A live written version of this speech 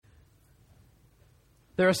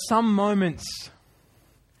There are some moments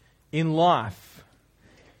in life,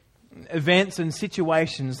 events and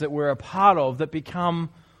situations that we're a part of that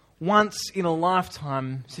become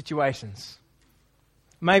once-in-a-lifetime situations.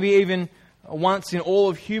 Maybe even once in all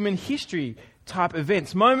of human history type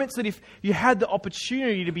events. Moments that if you had the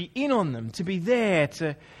opportunity to be in on them, to be there,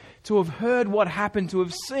 to have heard what happened, to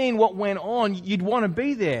have seen what went on, you'd want to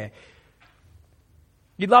be there.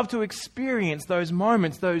 You'd love to experience those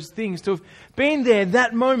moments, those things, to have been there,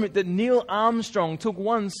 that moment that Neil Armstrong took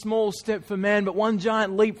one small step for man, but one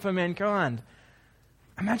giant leap for mankind.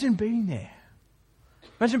 Imagine being there.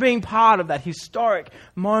 Imagine being part of that historic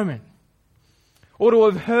moment. Or to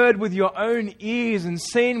have heard with your own ears and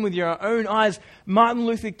seen with your own eyes Martin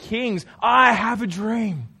Luther King's "I Have a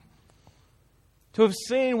Dream." To have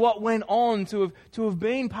seen what went on, to have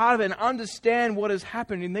been part of it and understand what has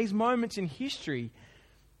happened in these moments in history.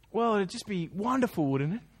 Well, it'd just be wonderful,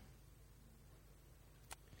 wouldn't it?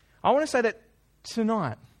 I want to say that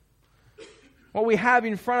tonight, what we have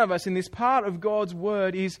in front of us in this part of God's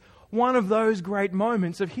Word is one of those great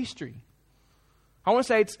moments of history. I want to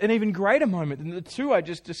say it's an even greater moment than the two I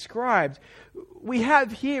just described. We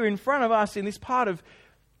have here in front of us in this part of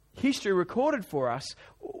history recorded for us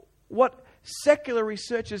what secular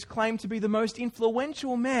researchers claim to be the most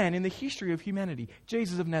influential man in the history of humanity,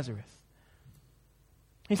 Jesus of Nazareth.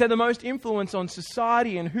 He's had the most influence on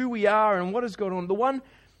society and who we are and what has gone on. The one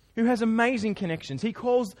who has amazing connections. He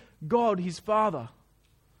calls God his Father.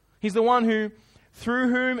 He's the one who, through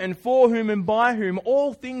whom and for whom and by whom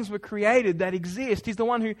all things were created that exist. He's the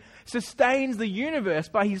one who sustains the universe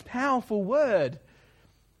by his powerful word.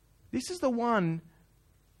 This is the one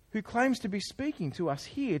who claims to be speaking to us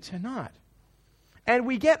here tonight. And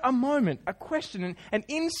we get a moment, a question, an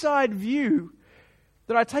inside view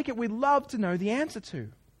that I take it we'd love to know the answer to.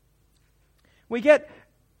 We get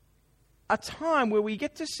a time where we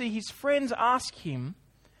get to see his friends ask him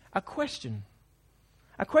a question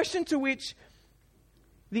to which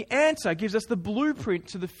the answer gives us the blueprint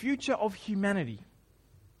to the future of humanity.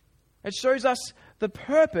 It shows us the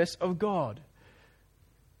purpose of God.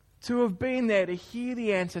 To have been there to hear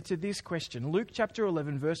the answer to this question. Luke chapter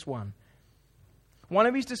 11, verse 1. One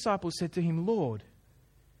of his disciples said to him, "Lord,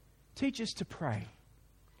 teach us to pray,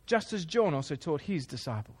 just as John also taught his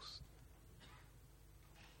disciples."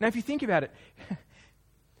 Now, if you think about it,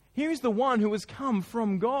 here is the one who has come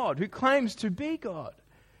from God, who claims to be God.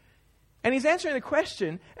 And he's answering the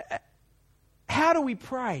question, how do we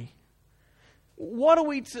pray? What are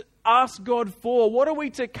we to ask God for? What are we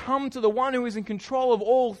to come to the one who is in control of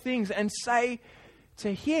all things and say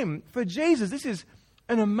to him? For Jesus, this is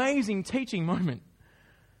an amazing teaching moment.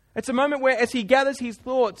 It's a moment where, as he gathers his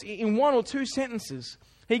thoughts in one or two sentences,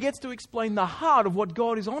 he gets to explain the heart of what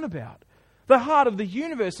God is on about. The heart of the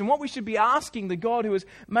universe and what we should be asking the God who has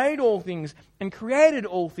made all things and created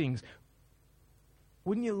all things.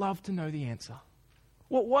 Wouldn't you love to know the answer?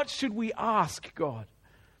 What should we ask God?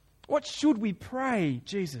 What should we pray,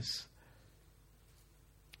 Jesus?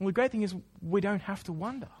 Well, the great thing is we don't have to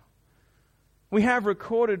wonder. We have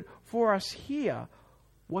recorded for us here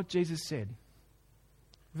what Jesus said.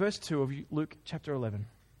 Verse 2 of Luke chapter 11.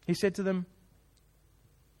 He said to them,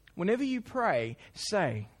 "Whenever you pray,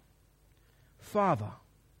 say, 'Father,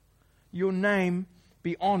 your name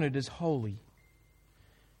be honored as holy.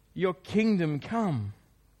 Your kingdom come.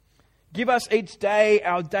 Give us each day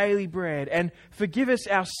our daily bread, and forgive us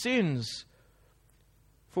our sins,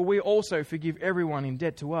 for we also forgive everyone in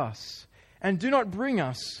debt to us. And do not bring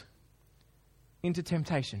us into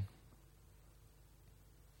temptation.'"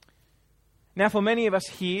 Now, for many of us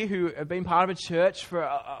here who have been part of a church for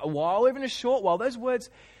a while, even a short while, those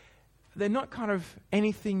words, they're not kind of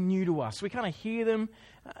anything new to us. We kind of hear them.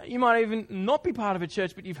 You might even not be part of a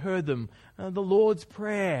church, but you've heard them. The Lord's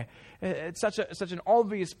Prayer. It's such an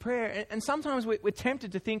obvious prayer. And sometimes we're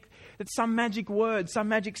tempted to think that some magic word, some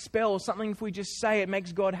magic spell, or something, if we just say it,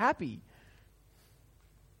 makes God happy.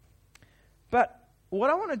 But what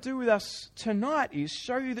I want to do with us tonight is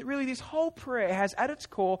show you that really this whole prayer has at its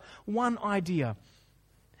core one idea.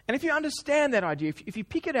 And if you understand that idea, if you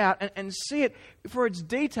pick it out and see it for its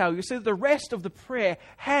detail, you'll see that the rest of the prayer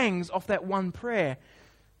hangs off that one prayer.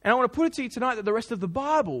 And I want to put it to you tonight that the rest of the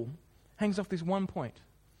Bible hangs off this one point.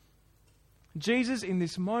 Jesus, in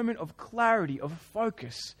this moment of clarity, of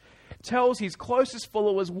focus, tells his closest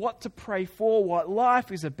followers what to pray for, what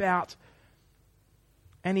life is about.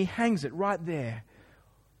 And he hangs it right there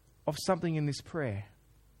of something in this prayer.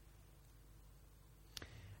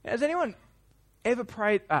 Has anyone ever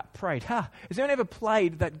has anyone ever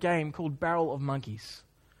played that game called Barrel of Monkeys?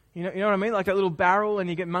 You know what I mean? Like that little barrel and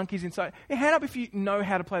you get monkeys inside. Hand up if you know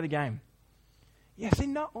how to play the game. Yes,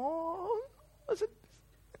 no. Oh, is it?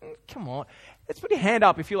 Come on. Let's put your hand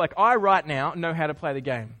up if you're like, I right now know how to play the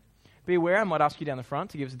game. Be aware, I might ask you down the front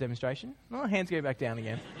to give us a demonstration. Oh, hands go back down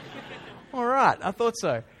again. All right, I thought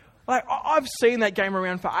so. Like, I've seen that game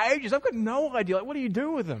around for ages. I've got no idea. Like, what do you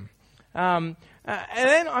do with them? And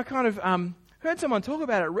then I kind of heard someone talk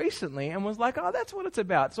about it recently and was like, oh, that's what it's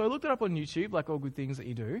about. So I looked it up on YouTube, like all good things that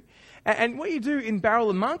you do. And what you do in Barrel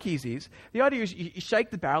and Monkeys is, the idea is you shake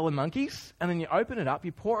the barrel of monkeys, and then you open it up,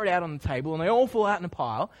 you pour it out on the table, and they all fall out in a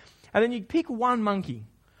pile. And then you pick one monkey.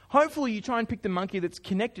 Hopefully you try and pick the monkey that's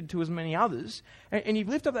connected to as many others, and you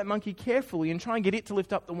lift up that monkey carefully and try and get it to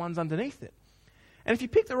lift up the ones underneath it. And if you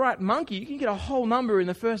pick the right monkey, you can get a whole number in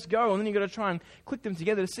the first go, and then you've got to try and click them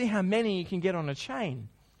together to see how many you can get on a chain.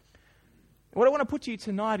 What I want to put to you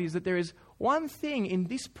tonight is that there is one thing in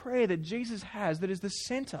this prayer that Jesus has that is the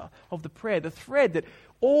center of the prayer, the thread that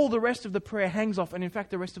all the rest of the prayer hangs off, and in fact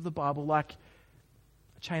the rest of the Bible, like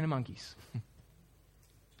a chain of monkeys.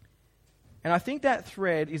 And I think that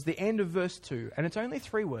thread is the end of verse 2, and it's only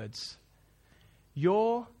 3 words.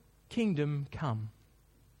 Your kingdom come.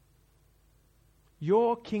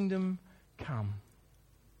 Your kingdom come.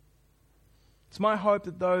 It's my hope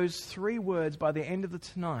that those 3 words by the end of the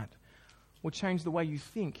tonight will change the way you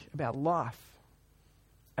think about life,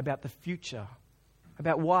 about the future,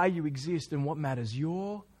 about why you exist and what matters.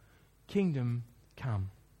 Your kingdom come.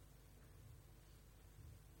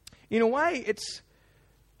 In a way, it's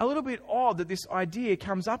a little bit odd that this idea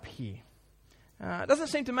comes up here. It doesn't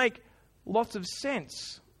seem to make lots of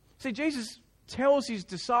sense. See, Jesus tells his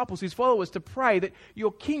disciples, his followers, to pray that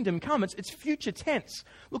your kingdom come. It's future tense,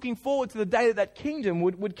 looking forward to the day that that kingdom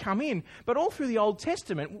would come in. But all through the Old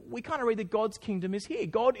Testament, we kind of read that God's kingdom is here.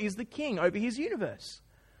 God is the king over his universe.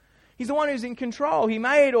 He's the one who's in control. He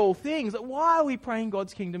made all things. Why are we praying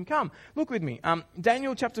God's kingdom come? Look with me.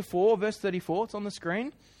 Daniel chapter 4, verse 34. It's on the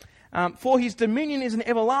screen. For his dominion is an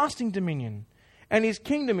everlasting dominion, and his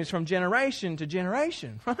kingdom is from generation to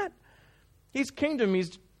generation. Right? His kingdom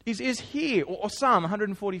is here. Or Psalm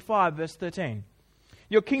 145, verse 13.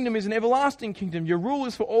 Your kingdom is an everlasting kingdom. Your rule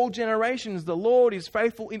is for all generations. The Lord is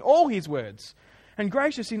faithful in all his words and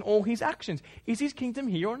gracious in all his actions. Is his kingdom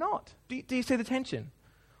here or not? Do you see the tension?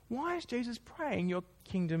 Why is Jesus praying your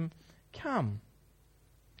kingdom come?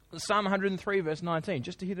 Psalm 103, verse 19,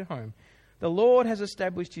 just to hit it home. The Lord has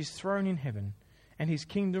established his throne in heaven, and his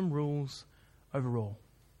kingdom rules over all.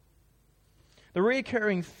 The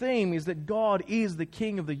recurring theme is that God is the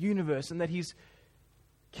king of the universe and that his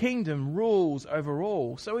kingdom rules over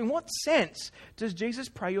all. So in what sense does Jesus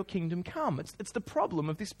pray your kingdom come? It's the problem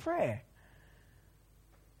of this prayer.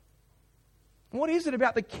 What is it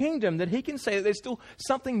about the kingdom that he can say that there's still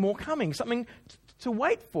something more coming, something to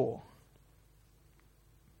wait for?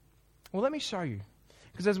 Well, let me show you.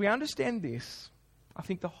 Because as we understand this, I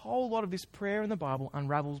think the whole lot of this prayer in the Bible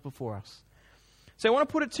unravels before us. So I want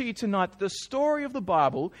to put it to you tonight that the story of the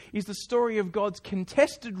Bible is the story of God's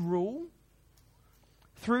contested rule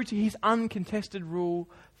through to his uncontested rule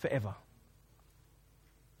forever.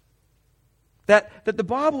 That the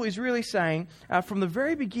Bible is really saying from the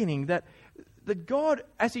very beginning that God,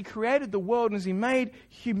 as he created the world and as he made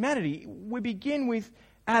humanity, we begin with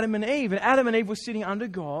Adam and Eve. And Adam and Eve were sitting under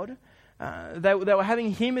God. They were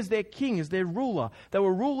having him as their king, as their ruler. They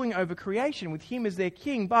were ruling over creation with him as their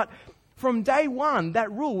king. But from day one,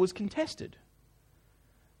 that rule was contested.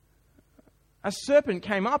 A serpent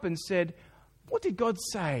came up and said, what did God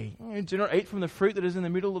say? Do not eat from the fruit that is in the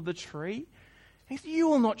middle of the tree. He said, you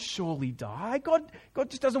will not surely die. God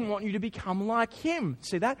just doesn't want you to become like him.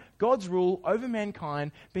 See that? God's rule over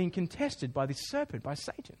mankind being contested by this serpent, by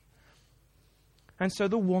Satan. And so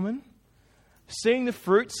the woman, seeing the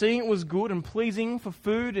fruit, seeing it was good and pleasing for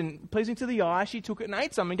food and pleasing to the eye, she took it and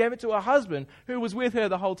ate some and gave it to her husband, who was with her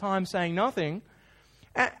the whole time saying nothing.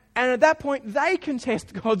 And at that point, they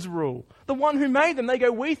contest God's rule. The one who made them, they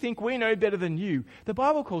go, we think we know better than you. The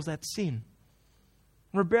Bible calls that sin.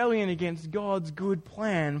 Rebellion against God's good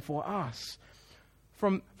plan for us.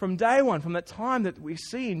 From day one, from that time that we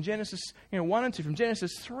see in Genesis 1 and 2, from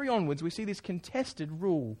Genesis 3 onwards, we see this contested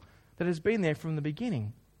rule that has been there from the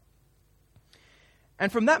beginning.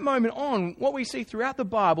 And from that moment on, what we see throughout the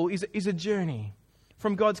Bible is a journey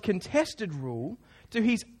from God's contested rule to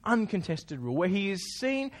his uncontested rule, where he is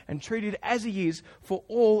seen and treated as he is for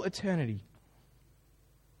all eternity.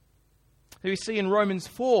 We see in Romans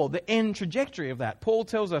 4 the end trajectory of that. Paul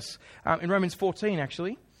tells us in Romans 14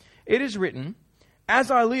 actually, it is written, as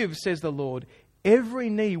I live, says the Lord, every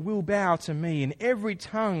knee will bow to me and every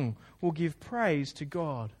tongue will give praise to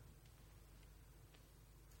God.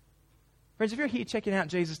 Friends, if you're here checking out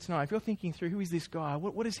Jesus tonight, if you're thinking through who is this guy,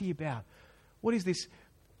 what is he about? What is this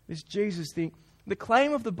Jesus thing? The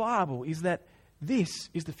claim of the Bible is that this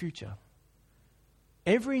is the future.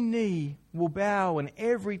 Every knee will bow and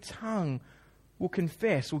every tongue will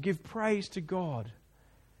confess, will give praise to God.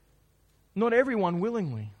 Not everyone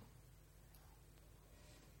willingly.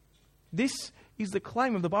 This is the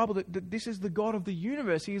claim of the Bible, that this is the God of the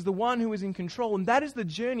universe. He is the one who is in control, and that is the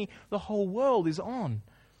journey the whole world is on.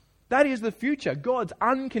 That is the future, God's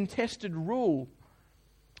uncontested rule.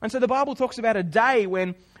 And so the Bible talks about a day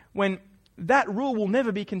when that rule will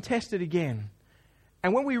never be contested again.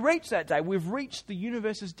 And when we reach that day, we've reached the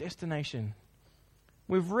universe's destination.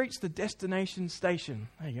 We've reached the destination station.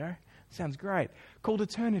 There you go. Sounds great. Called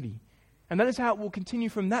eternity. And that is how it will continue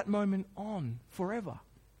from that moment on forever.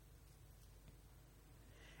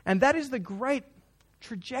 And that is the great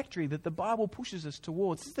trajectory that the Bible pushes us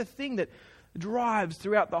towards. This is the thing that drives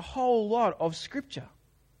throughout the whole lot of Scripture.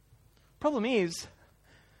 Problem is,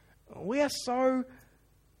 we are so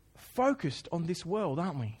focused on this world,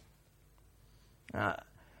 aren't we?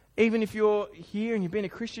 Even if you're here and you've been a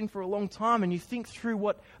Christian for a long time and you think through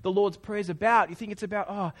what the Lord's Prayer is about, you think it's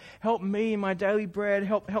about, help me in my daily bread,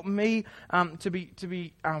 help me to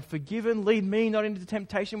be forgiven, lead me not into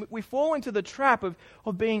temptation. We fall into the trap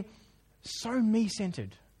of being so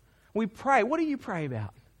me-centered. We pray. What do you pray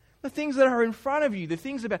about? The things that are in front of you, the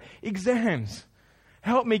things about exams.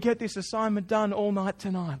 Help me get this assignment done all night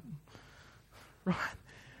tonight. Right?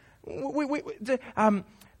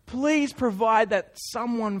 Please provide that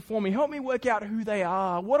someone for me. Help me work out who they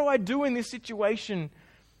are. What do I do in this situation?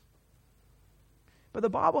 But the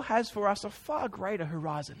Bible has for us a far greater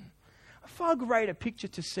horizon, a far greater picture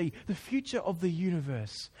to see, the future of the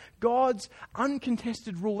universe. God's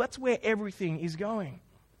uncontested rule, that's where everything is going.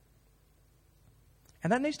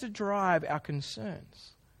 And that needs to drive our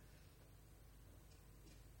concerns.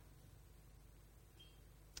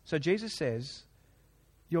 So Jesus says,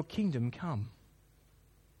 your kingdom come.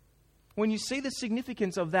 When you see the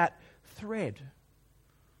significance of that thread,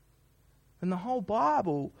 then the whole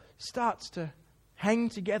Bible starts to hang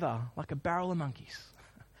together like a barrel of monkeys.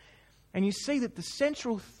 And you see that the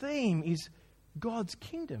central theme is God's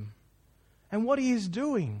kingdom and what He is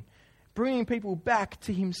doing, bringing people back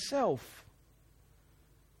to Himself.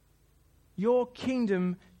 Your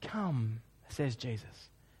kingdom come, says Jesus.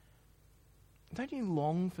 Don't you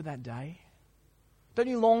long for that day? Don't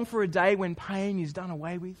you long for a day when pain is done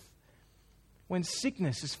away with? When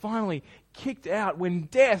sickness is finally kicked out, when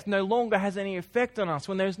death no longer has any effect on us,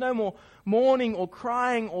 when there's no more mourning or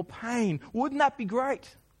crying or pain. Wouldn't that be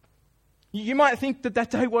great? You might think that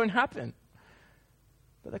day won't happen.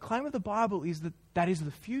 But the claim of the Bible is that is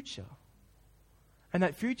the future. And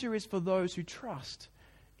that future is for those who trust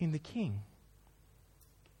in the King.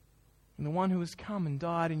 In the one who has come and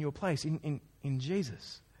died in your place, in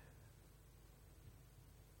Jesus.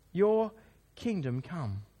 Your kingdom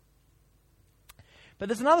come. But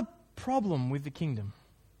there's another problem with the kingdom.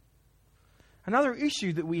 Another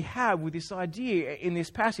issue that we have with this idea in this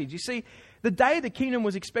passage. You see, the day the kingdom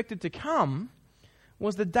was expected to come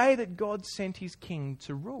was the day that God sent His king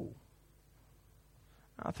to rule.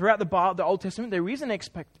 Throughout the Old Testament, there is an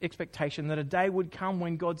expectation that a day would come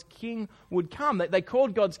when God's king would come. They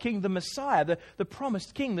called God's king the Messiah, the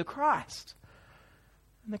promised king, the Christ.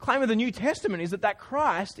 And the claim of the New Testament is that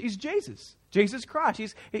Christ is Jesus. Jesus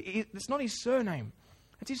Christ. It's not His surname.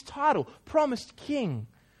 It's His title, promised king.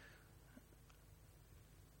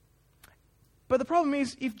 But the problem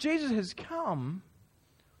is, if Jesus has come,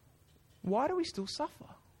 why do we still suffer?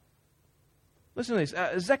 Listen to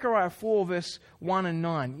this. Zechariah 4, verse 1 and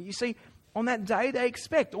 9. You see, on that day they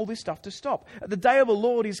expect all this stuff to stop. The day of the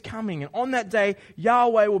Lord is coming, and on that day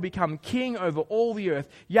Yahweh will become king over all the earth.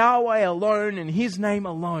 Yahweh alone and His name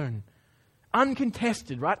alone.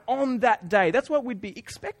 Uncontested, right? On that day. That's what we'd be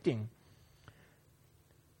expecting.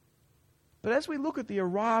 But as we look at the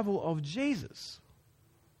arrival of Jesus,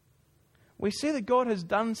 we see that God has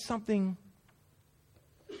done something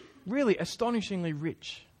really astonishingly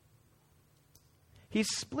rich. He's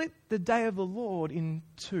split the day of the Lord in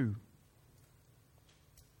two.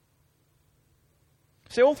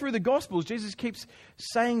 See, all through the Gospels, Jesus keeps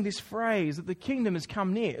saying this phrase that the kingdom has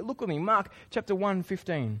come near. Look with me, Mark chapter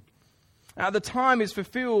 1:15. The time is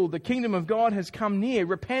fulfilled. The kingdom of God has come near.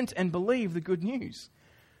 Repent and believe the good news.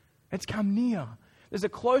 It's come near. There's a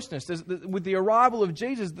closeness. With the arrival of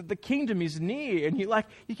Jesus, that the kingdom is near, and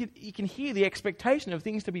you can hear the expectation of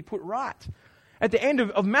things to be put right. At the end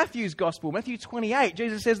of Matthew's Gospel, Matthew 28,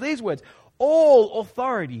 Jesus says these words: all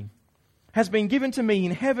authority has been given to me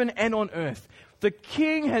in heaven and on earth. The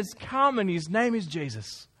King has come, and His name is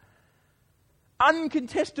Jesus.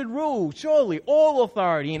 uncontested rule. Surely all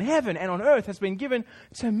authority in heaven and on earth has been given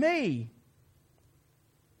to me.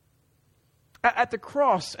 At the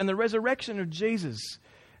cross and the resurrection of Jesus,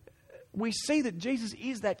 we see that Jesus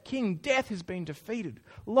is that King. Death has been defeated.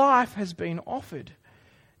 Life has been offered.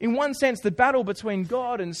 In one sense, the battle between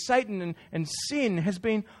God and Satan and sin has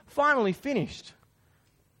been finally finished.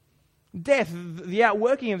 Death, the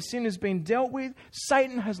outworking of sin, has been dealt with.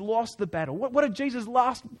 Satan has lost the battle. What are Jesus'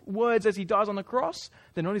 last words as he dies on the cross?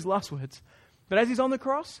 They're not his last words. But as he's on the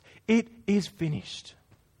cross, it is finished.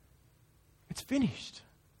 It's finished.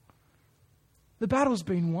 The battle's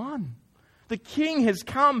been won. The King has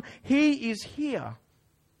come. He is here.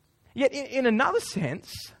 Yet in another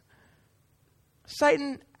sense,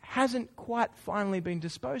 Satan hasn't quite finally been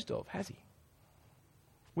disposed of, has he?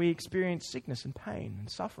 We experience sickness and pain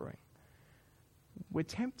and suffering. We're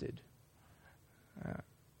tempted.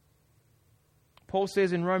 Paul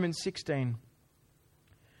says in Romans 16,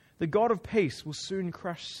 the God of peace will soon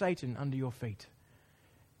crush Satan under your feet.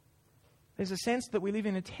 There's a sense that we live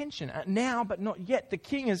in a tension. Now, but not yet. The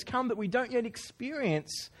King has come, but we don't yet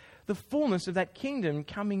experience the fullness of that kingdom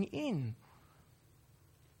coming in.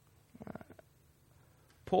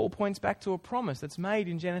 Paul points back to a promise that's made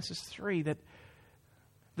in Genesis 3 that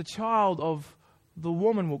the child of the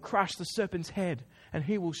woman will crush the serpent's head and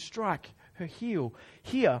he will strike her heel.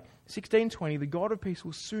 Here, 16:20, the God of peace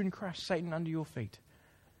will soon crush Satan under your feet.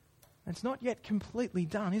 It's not yet completely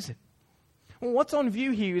done, is it? Well, what's on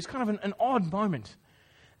view here is kind of an odd moment.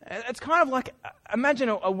 It's kind of like, imagine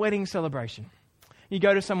a wedding celebration. You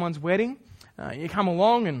go to someone's wedding, you come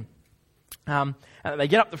along and they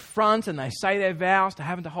get up the front and they say their vows to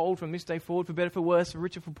have and to hold from this day forward, for better, for worse, for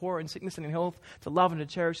richer, for poorer, in sickness and in health, to love and to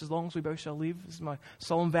cherish as long as we both shall live. This is my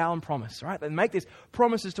solemn vow and promise, right? They make these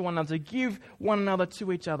promises to one another, to give one another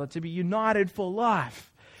to each other, to be united for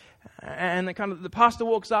life. And the pastor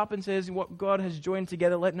walks up and says, what God has joined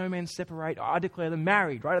together, let no man separate. I declare them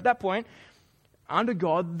married, right? At that point, under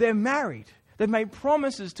God, they're married. They've made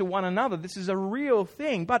promises to one another. This is a real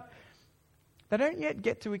thing, but they don't yet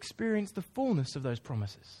get to experience the fullness of those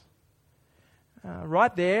promises.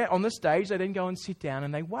 Right there on the stage, they then go and sit down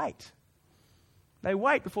and they wait. They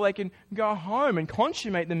wait before they can go home and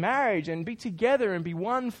consummate the marriage and be together and be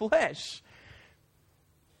one flesh.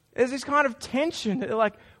 There's this kind of tension. They're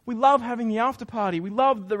like, we love having the after party. We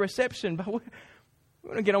love the reception, but we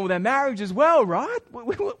want to get on with our marriage as well, right?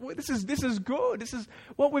 This is good. This is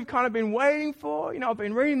what we've kind of been waiting for. You know, I've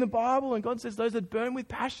been reading the Bible and God says those that burn with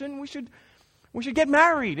passion, we should get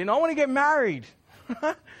married. And I want to get married.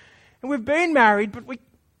 And we've been married, but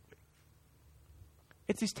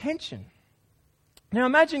it's this tension. Now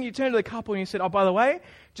imagine you turn to the couple and you said, oh, by the way,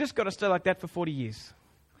 just got to stay like that for 40 years.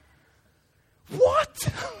 What?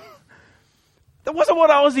 That wasn't what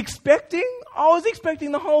I was expecting. I was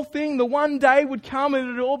expecting the whole thing, the one day would come and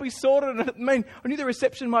it would all be sorted. And I knew the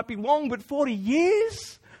reception might be long, but 40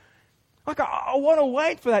 years? Like, I want to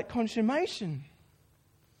wait for that consummation.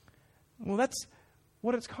 Well, that's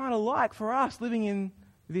what it's kind of like for us living in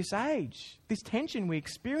this age. This tension we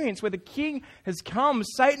experience where the King has come,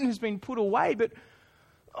 Satan has been put away, but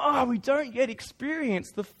we don't yet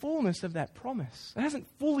experience the fullness of that promise. It hasn't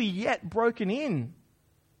fully yet broken in.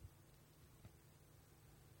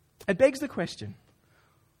 It begs the question,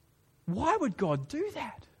 why would God do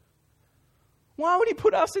that? Why would he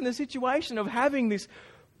put us in the situation of having this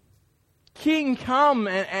King come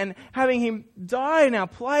and having him die in our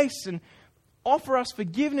place and offer us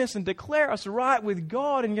forgiveness and declare us right with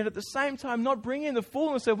God, and yet at the same time not bring in the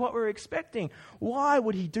fullness of what we're expecting? Why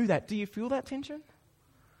would he do that? Do you feel that tension?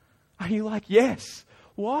 Are you like, yes?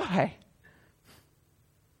 Why?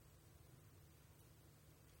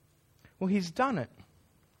 Well, he's done it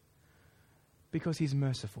because he's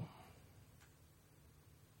merciful.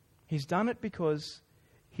 He's done it because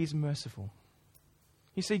he's merciful.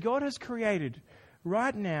 You see, God has created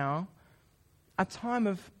right now a time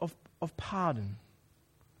of pardon.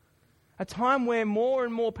 A time where more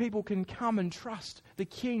and more people can come and trust the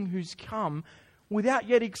King who's come without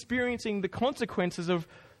yet experiencing the consequences of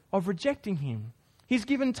rejecting him. He's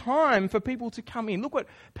given time for people to come in. Look what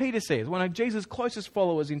Peter says, one of Jesus' closest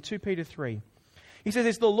followers in 2 Peter 3. He says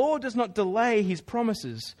this, the Lord does not delay his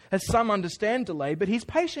promises, as some understand delay, but he's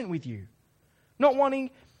patient with you, not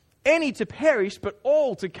wanting any to perish, but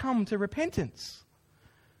all to come to repentance.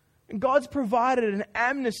 And God's provided an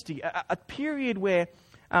amnesty, a period where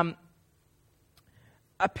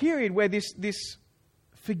this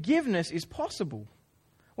forgiveness is possible,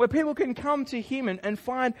 where people can come to him and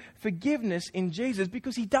find forgiveness in Jesus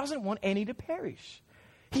because he doesn't want any to perish.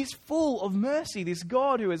 He's full of mercy, this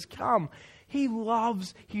God who has come. He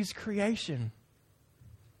loves his creation.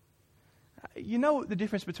 You know the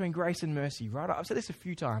difference between grace and mercy, right? I've said this a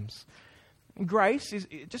few times. Grace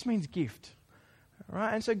it just means gift,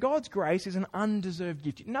 right? And so God's grace is an undeserved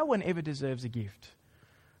gift. No one ever deserves a gift.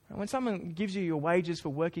 When someone gives you your wages for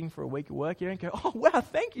working for a week of work, you don't go, "Oh, wow,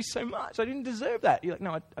 thank you so much. I didn't deserve that." You're like,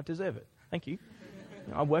 "No, I deserve it. Thank you.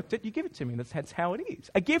 I worked it. You give it to me." That's how it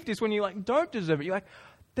is. A gift is when you don't deserve it. You're like,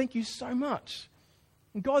 "Thank you so much."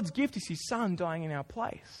 And God's gift is His Son dying in our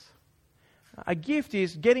place. A gift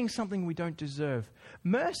is getting something we don't deserve.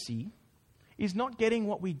 Mercy is not getting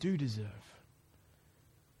what we do deserve.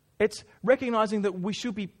 It's recognizing that we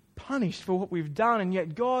should be punished for what we've done, and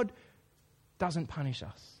yet God doesn't punish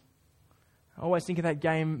us. I always think of that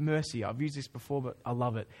game Mercy. I've used this before, but I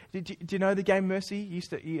love it. Do you know the game Mercy?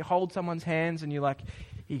 You hold someone's hands and you're like,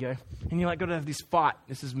 "Here you go." And you're like, got to have this fight.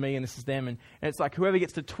 This is me and this is them. And it's like whoever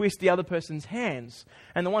gets to twist the other person's hands.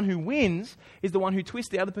 And the one who wins is the one who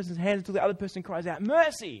twists the other person's hands until the other person cries out,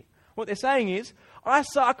 "Mercy." What they're saying is, "I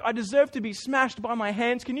suck. I deserve to be smashed by my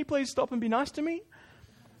hands. Can you please stop and be nice to me?"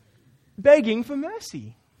 Begging for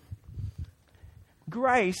mercy.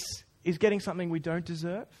 Grace is getting something we don't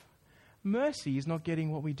deserve. Mercy is not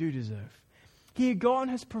getting what we do deserve. Here, God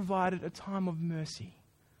has provided a time of mercy,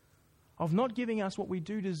 of not giving us what we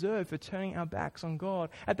do deserve for turning our backs on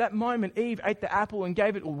God. At that moment, Eve ate the apple and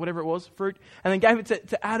gave it, or whatever it was, fruit, and then gave it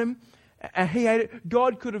to Adam, and he ate it.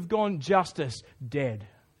 God could have gone justice, dead.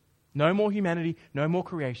 No more humanity, no more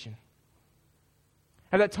creation.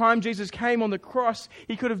 At that time Jesus came on the cross,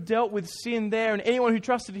 He could have dealt with sin there, and anyone who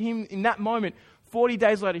trusted Him in that moment, 40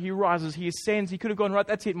 days later, He rises, He ascends. He could have gone, "Right,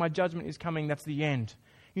 that's it, my judgment is coming, that's the end."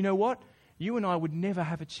 You know what? You and I would never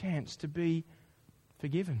have a chance to be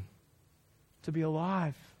forgiven, to be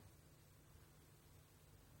alive.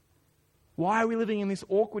 Why are we living in this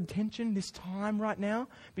awkward tension, this time right now?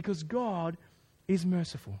 Because God is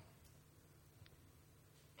merciful.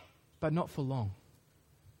 But not for long.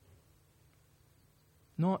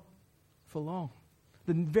 Not for long.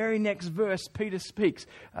 The very next verse, Peter speaks.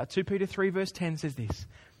 2 Peter 3 verse 10 says this,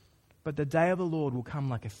 "But the day of the Lord will come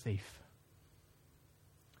like a thief.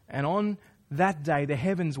 And on that day the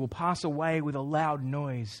heavens will pass away with a loud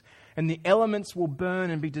noise, and the elements will burn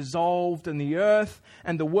and be dissolved, and the earth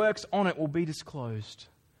and the works on it will be disclosed."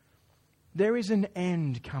 There is an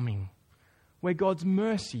end coming where God's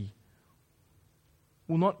mercy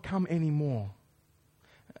will not come anymore.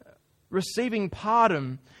 Receiving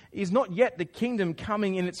pardon is not yet the kingdom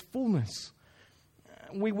coming in its fullness.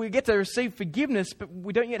 We get to receive forgiveness, but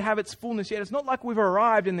we don't yet have its fullness yet. It's not like we've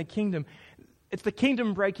arrived in the kingdom. It's the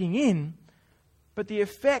kingdom breaking in, but the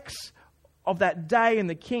effects of that day and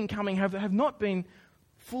the king coming have not been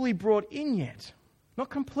fully brought in yet. Not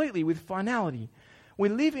completely with finality. We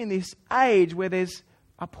live in this age where there's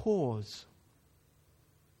a pause.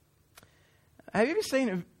 Have you ever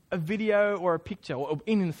seen a video or a picture, or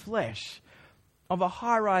in the flesh, of a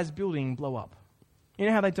high-rise building blow up? You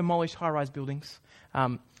know how they demolish high-rise buildings?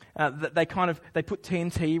 They put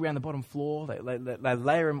TNT around the bottom floor. They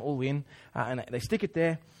layer them all in, and they stick it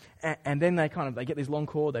there. And then they get this long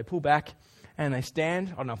cord. They pull back, and they stand.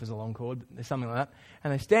 I don't know if there's a long cord, but there's something like that.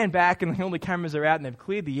 And they stand back, and all the cameras are out, and they've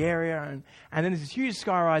cleared the area. And then there's this huge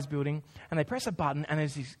sky-rise building, and they press a button, and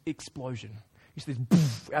there's this explosion. You see this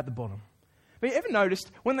poof out the bottom. But you ever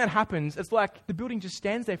noticed when that happens, it's like the building just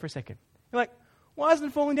stands there for a second. You're like, why isn't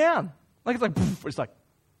it falling down? Like it's like, poof, it's like,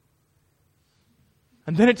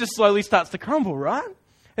 and then it just slowly starts to crumble, right?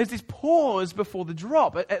 There's this pause before the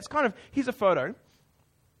drop. It's here's a photo.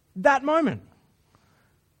 That moment.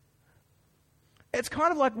 It's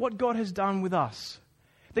kind of like what God has done with us.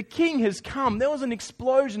 The King has come. There was an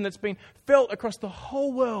explosion that's been felt across the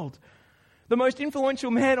whole world. The most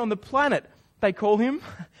influential man on the planet, they call him,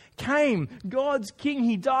 came. God's King.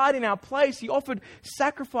 He died in our place. He offered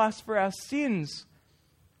sacrifice for our sins.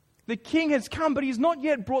 The King has come, but He's not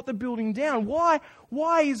yet brought the building down.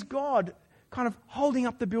 Why is God kind of holding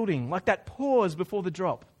up the building like that pause before the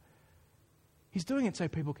drop? He's doing it so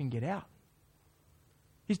people can get out.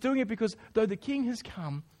 He's doing it because though the King has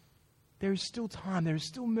come, there is still time. There is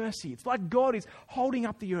still mercy. It's like God is holding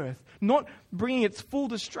up the earth, not bringing its full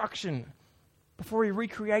destruction before He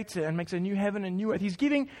recreates it and makes a new heaven and new earth. He's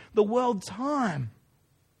giving the world time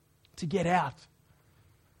to get out,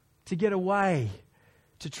 to get away,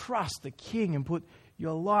 to trust the King and put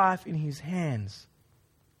your life in His hands.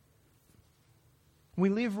 We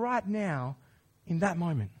live right now in that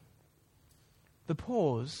moment. The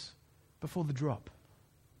pause before the drop.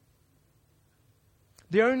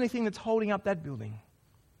 The only thing that's holding up that building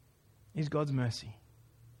is God's mercy.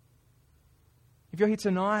 If you're here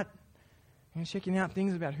tonight and checking out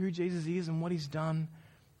things about who Jesus is and what He's done,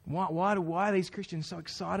 Why are these Christians so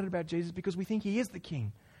excited about Jesus? Because we think he is the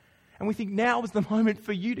king. And we think now is the moment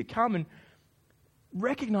for you to come and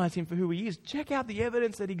recognize him for who he is. Check out the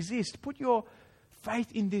evidence that exists. Put your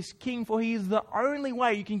faith in this king, for he is the only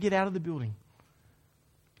way you can get out of the building.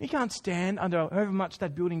 You can't stand under however much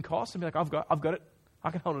that building costs and be like, I've got it. I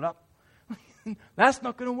can hold it up. That's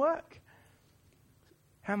not going to work.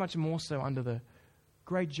 How much more so under the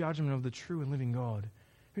great judgment of the true and living God,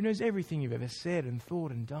 who knows everything you've ever said and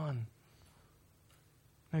thought and done.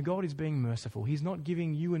 No, God is being merciful. He's not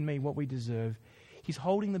giving you and me what we deserve. He's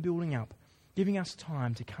holding the building up, giving us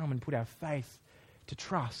time to come and put our faith, to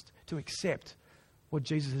trust, to accept what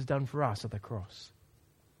Jesus has done for us at the cross.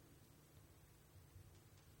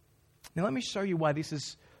 Now let me show you why this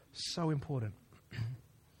is so important.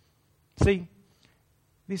 See,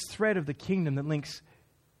 this thread of the kingdom that links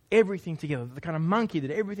everything together, the kind of monkey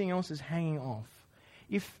that everything else is hanging off.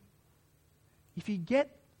 If you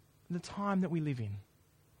get the time that we live in,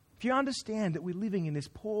 if you understand that we're living in this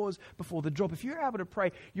pause before the drop, if you're able to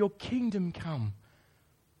pray, your kingdom come.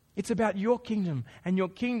 It's about your kingdom and your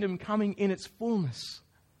kingdom coming in its fullness.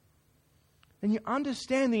 And you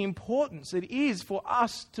understand the importance it is for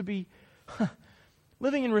us to be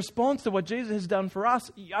living in response to what Jesus has done for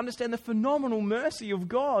us. You understand the phenomenal mercy of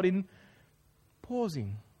God in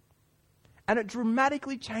pausing. And it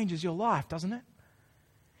dramatically changes your life, doesn't it?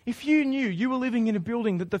 If you knew you were living in a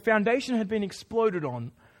building that the foundation had been exploded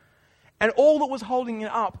on, and all that was holding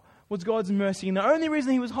it up was God's mercy, and the only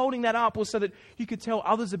reason he was holding that up was so that you could tell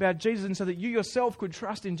others about Jesus and so that you yourself could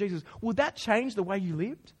trust in Jesus, would that change the way you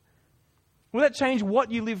lived? Will that change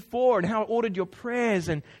what you live for and how it ordered your prayers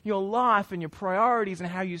and your life and your priorities and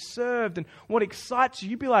how you served and what excites you?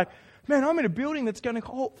 You'd be like, man, I'm in a building that's going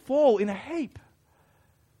to fall in a heap.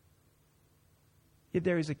 Yet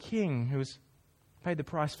there is a king who has paid the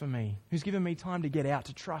price for me, who's given me time to get out,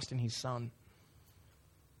 to trust in his Son.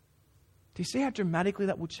 Do you see how dramatically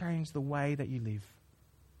that will change the way that you live?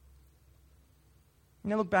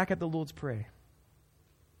 Now look back at the Lord's Prayer.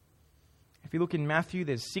 If you look in Matthew,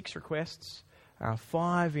 there's 6 requests,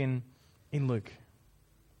 5 in Luke.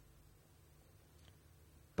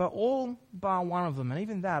 But all bar one of them, and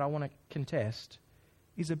even that I want to contest,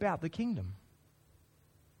 is about the kingdom.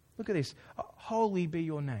 Look at this. Holy be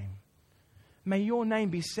your name. May your name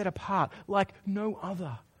be set apart like no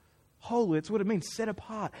other. Holy, that's what it means, set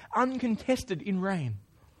apart, uncontested in reign.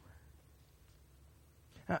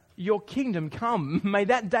 Your kingdom come. May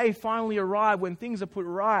that day finally arrive when things are put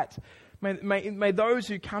right. May those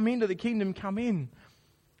who come into the kingdom come in.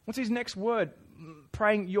 What's his next word?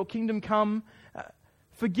 Praying, your kingdom come.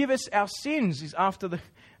 Forgive us our sins is after the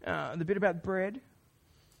bit about bread.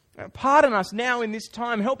 Pardon us now in this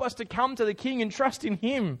time. Help us to come to the King and trust in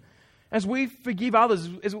him. As we forgive others,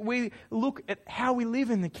 as we look at how we live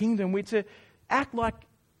in the kingdom, we're to act like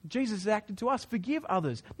Jesus has acted to us. Forgive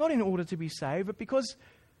others, not in order to be saved, but because,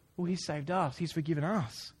 well, he's saved us. He's forgiven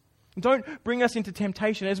us. Don't bring us into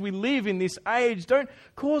temptation as we live in this age. Don't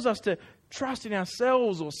cause us to trust in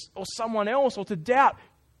ourselves or someone else or to doubt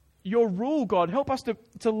your rule, God. Help us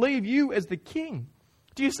to leave you as the King.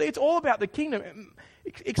 Do you see? It's all about the kingdom,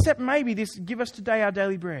 except maybe this, give us today our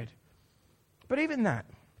daily bread. But even that,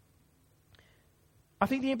 I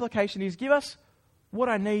think the implication is, give us what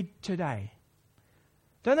I need today.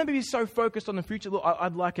 Don't let me be so focused on the future. Look,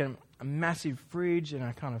 I'd like a massive fridge and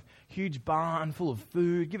a kind of huge barn full of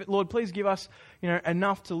food. Lord, please give us,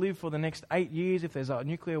 enough to live for the next 8 years if there's a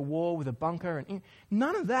nuclear war with a bunker. And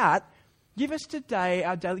none of that. Give us today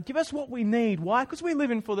our daily. Give us what we need. Why? Because we're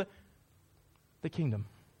living for the kingdom.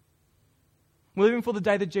 We're living for the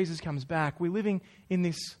day that Jesus comes back. We're living in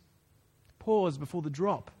this pause before the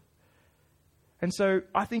drop. And so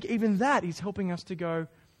I think even that is helping us to go,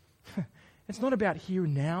 it's not about here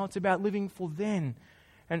and now, it's about living for then.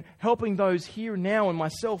 And helping those here and now and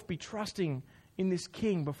myself be trusting in this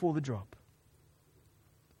King before the drop.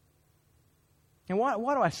 And why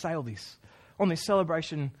do I say all this on this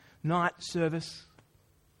celebration night service?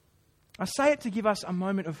 I say it to give us a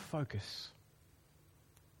moment of focus.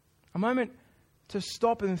 A moment to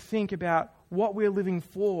stop and think about what we're living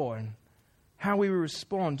for and how we will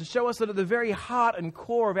respond, to show us that at the very heart and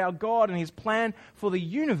core of our God and his plan for the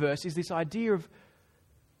universe is this idea of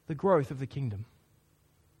the growth of the kingdom.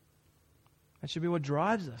 That should be what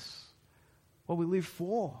drives us, what we live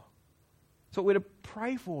for. It's what we're to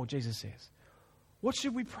pray for, Jesus says. What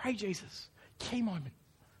should we pray, Jesus? Key moment.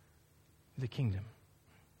 The kingdom.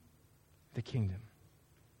 The kingdom.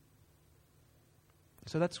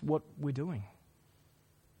 So that's what we're doing.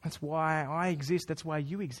 That's why I exist. That's why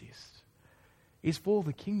you exist. Is for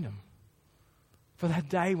the kingdom. For that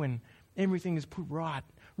day when everything is put right.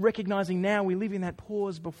 recognizing now we live in that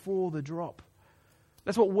pause before the drop.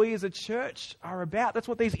 That's what we as a church are about. That's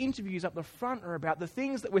what these interviews up the front are about. The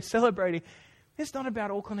things that we're celebrating. It's not about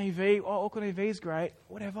Auckland EV. Oh, Auckland EV is great.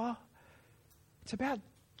 Whatever. It's about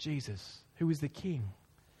Jesus, who is the King.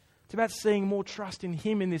 It's about seeing more trust in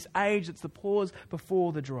Him in this age. It's the pause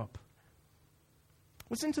before the drop.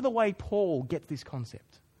 Listen to the way Paul gets this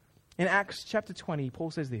concept. In Acts chapter 20,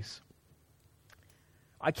 Paul says this: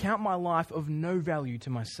 I count my life of no value to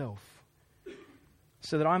myself,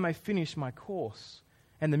 so that I may finish my course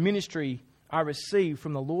and the ministry I receive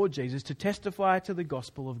from the Lord Jesus to testify to the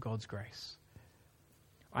gospel of God's grace.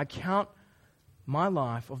 I count my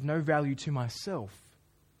life of no value to myself,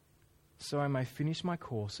 so I may finish my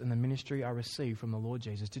course and the ministry I receive from the Lord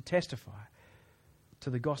Jesus to testify to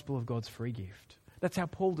the gospel of God's free gift. That's how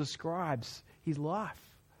Paul describes his life.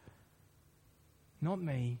 Not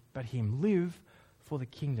me, but Him. Live for the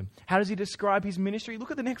kingdom. How does he describe his ministry?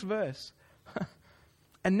 Look at the next verse.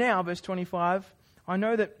 And now, verse 25, I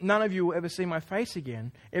know that none of you will ever see my face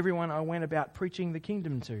again, everyone I went about preaching the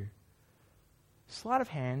kingdom to. Sleight of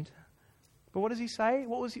hand. But what does he say?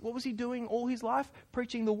 What was he doing all his life?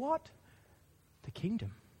 Preaching the what? The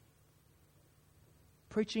kingdom.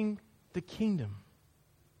 Preaching the kingdom.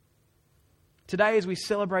 Today, as we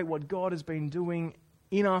celebrate what God has been doing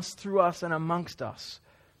in us, through us, and amongst us,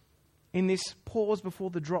 in this pause before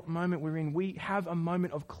the drop moment we're in, we have a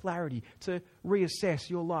moment of clarity to reassess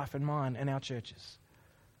your life and mine and our churches.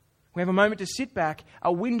 We have a moment to sit back,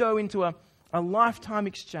 a window into a lifetime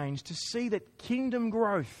exchange to see that kingdom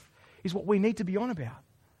growth is what we need to be on about.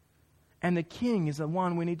 And the King is the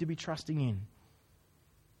one we need to be trusting in.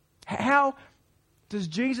 How does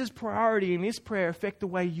Jesus' priority in this prayer affect the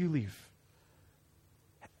way you live?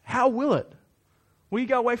 How will it? Will you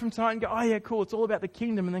go away from tonight and go, oh yeah, cool, it's all about the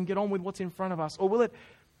kingdom, and then get on with what's in front of us? Or will it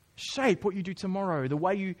shape what you do tomorrow, the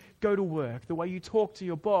way you go to work, the way you talk to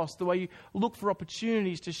your boss, the way you look for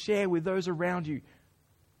opportunities to share with those around you?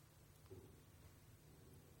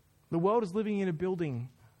 The world is living in a building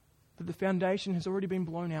that the foundation has already been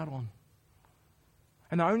blown out on.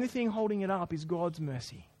 And the only thing holding it up is God's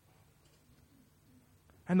mercy.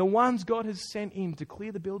 And the ones God has sent in to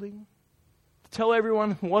clear the building, tell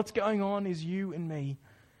everyone what's going on, is you and me,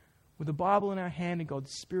 with the Bible in our hand and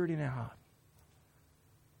God's Spirit in our heart.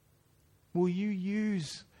 Will you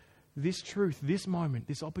use this truth, this moment,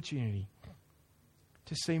 this opportunity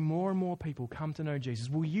to see more and more people come to know Jesus?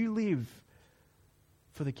 Will you live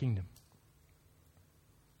for the kingdom?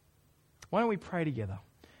 Why don't we pray together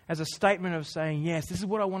as a statement of saying, yes, this is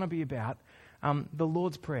what I want to be about, the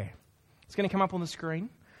Lord's Prayer. It's going to come up on the screen.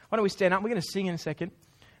 Why don't we stand up? We're going to sing in a second.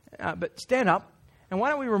 But stand up, and why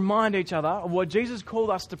don't we remind each other of what Jesus called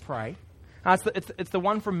us to pray. It's the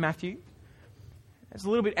one from Matthew. It's a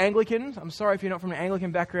little bit Anglican. I'm sorry if you're not from an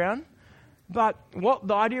Anglican background. But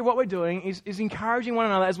the idea of what we're doing is encouraging one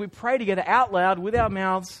another as we pray together out loud with our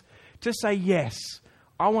mouths to say, yes,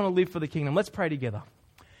 I want to live for the kingdom. Let's pray together.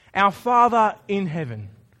 Our Father in heaven,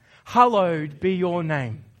 hallowed be your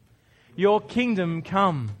name. Your kingdom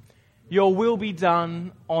come. Your will be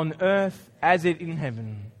done on earth as it in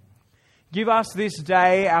heaven. Give us this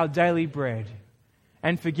day our daily bread,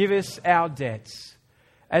 and forgive us our debts,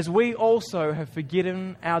 as we also have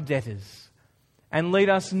forgiven our debtors. And lead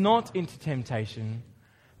us not into temptation,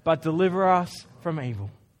 but deliver us from evil.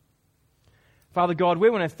 Father God, we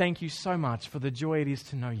want to thank you so much for the joy it is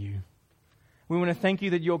to know you. We want to thank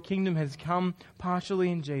you that your kingdom has come partially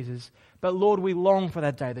in Jesus, but Lord, we long for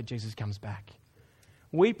that day that Jesus comes back.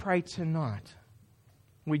 We pray tonight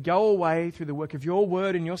we go away through the work of your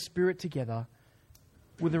word and your Spirit together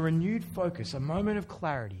with a renewed focus, a moment of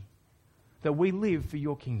clarity, that we live for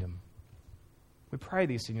your kingdom. We pray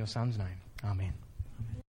this in your Son's name. Amen.